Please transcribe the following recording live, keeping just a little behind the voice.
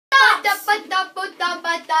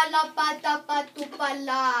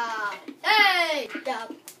Hey!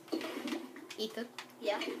 Ethan?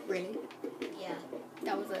 Yeah. Really? Yeah.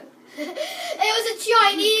 That was it. It was a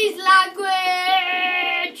Chinese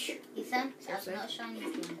language! Ethan, that's not Chinese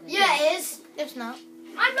language. Yeah, it is. It's not.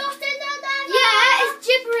 I'm lost in the Nether. Yeah, it's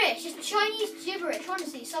gibberish. It's Chinese gibberish.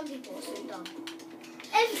 Honestly, some people are so dumb.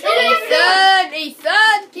 Ethan!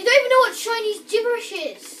 Ethan! You don't even know what Chinese gibberish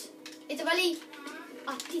is. It's a very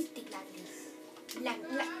artistic language.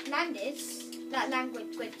 That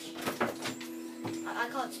language. I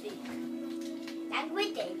can't speak.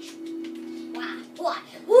 Language. Wow. What?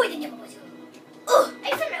 Oh,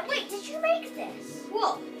 Ethan, wait, did you make this?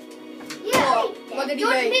 What? Yeah. What did he Go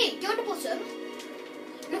make? underneath. Go on the bottom.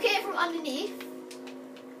 Look at it from underneath.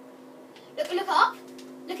 Look up.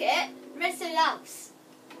 Look at it. Redstone lamps.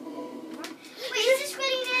 Wait, is this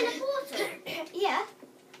really near the portal? Yeah.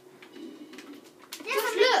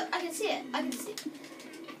 Just look. I can see it.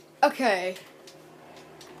 Okay.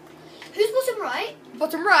 Who's bottom right?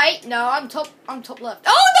 Bottom right? No, I'm top left.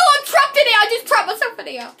 Oh no, I'm trapped in it! I just trapped myself in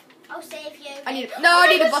here. I'll save you. I need a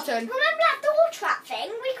button. Remember that door trap thing?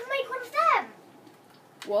 We can make one of them.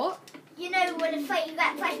 What? You know when you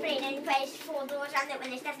get press plate and you place 4 doors and then when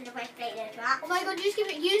there's nothing to press plate in a trap. Oh my god, you just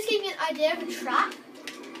gave me an idea of a trap.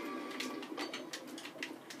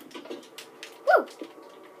 Woo!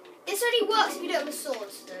 This only works if you don't have a sword,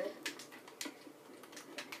 though.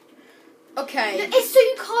 Okay. No, it's so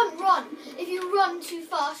you can't run. If you run too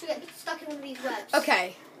fast, you'll get stuck in one of these webs.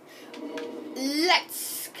 Okay.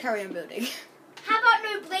 Let's carry on building. How about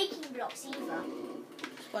no breaking blocks either?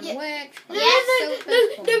 One Yeah. wedge.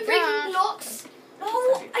 No breaking blocks.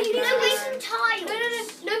 Oh, are you No placing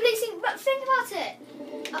tiles? No placing. But think about it.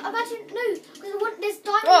 Imagine because there's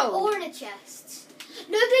diamond Whoa. ore in a chest.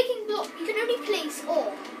 No breaking block. You can only place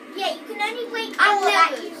ore. Yeah, you can only break And all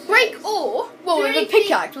that. levels. Break ore? Well, with a Really?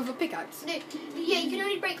 pickaxe. No, yeah, you can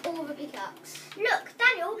only break ore with a pickaxe. Look,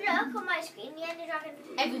 Daniel, look on my screen. The Ender Dragon.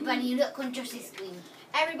 Everybody look on Josh's screen.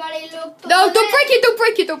 Everybody look. No, don't break it, don't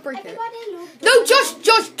break it. Everybody look. No, Josh,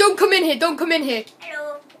 don't come in here. Hello.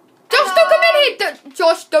 Josh, don't come in here.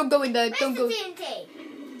 Josh, don't go in there. Where's Don't the go. TNT?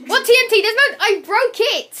 What TNT? I broke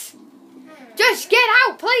it. Just get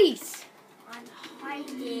out, please. I'm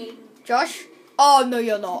hiding. Josh. Oh, no,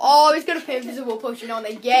 you're not. Oh, he's going to put invisible potion on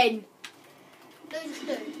again. No, just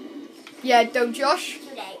don't. Yeah, don't, Josh.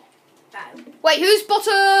 Too late. No. Wait, who's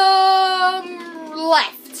bottom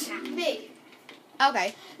left? Me.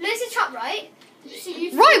 Okay. No, it's a trap, right? So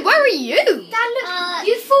you. Right, where are you? Dad, look.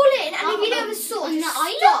 You fall in, and if you don't have a sword, on the just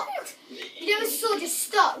island? stop. You don't have a sword, just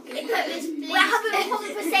stop. We're having a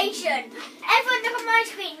conversation. Everyone look on my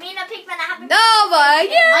screen. Me and a pigman are having. Oh my I'm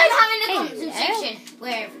God. having a conversation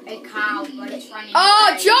with a cow while it's running. Oh,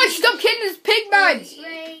 away. Josh, stop killing this pig man. It's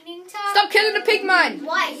raining time. Stop killing the pig man.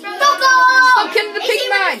 Why? Stop killing the Is pig he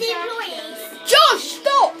one man. of the employees? Josh,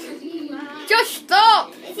 stop. Josh,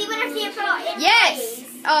 stop. Is he one of the employees? Yes.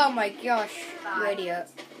 Oh my gosh, you idiot.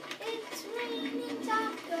 It's raining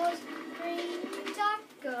tacos. Raining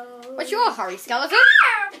tacos. What's your hurry, skeleton?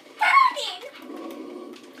 Burning.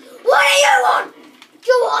 What do you want?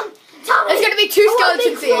 Go on. Tell me. There's going to be 2 I want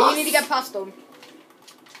skeletons big here. You cross. need to get past them.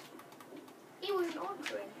 He wasn't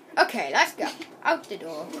answering. Okay, let's go. Out the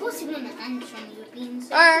door. Of course, you're not answering. You're being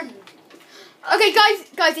so Uh, rude. Okay, guys,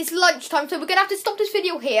 it's lunchtime, so we're going to have to stop this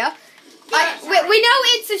video here. We know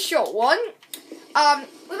it's a short one.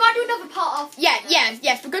 We might do another part after.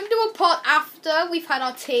 Yes. We're going to do a part after we've had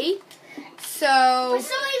our tea. So, We're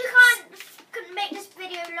sorry we couldn't make this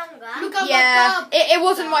video longer. Look up yeah, above. it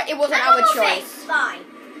wasn't our choice. Bye.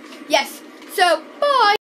 Yes. So, bye.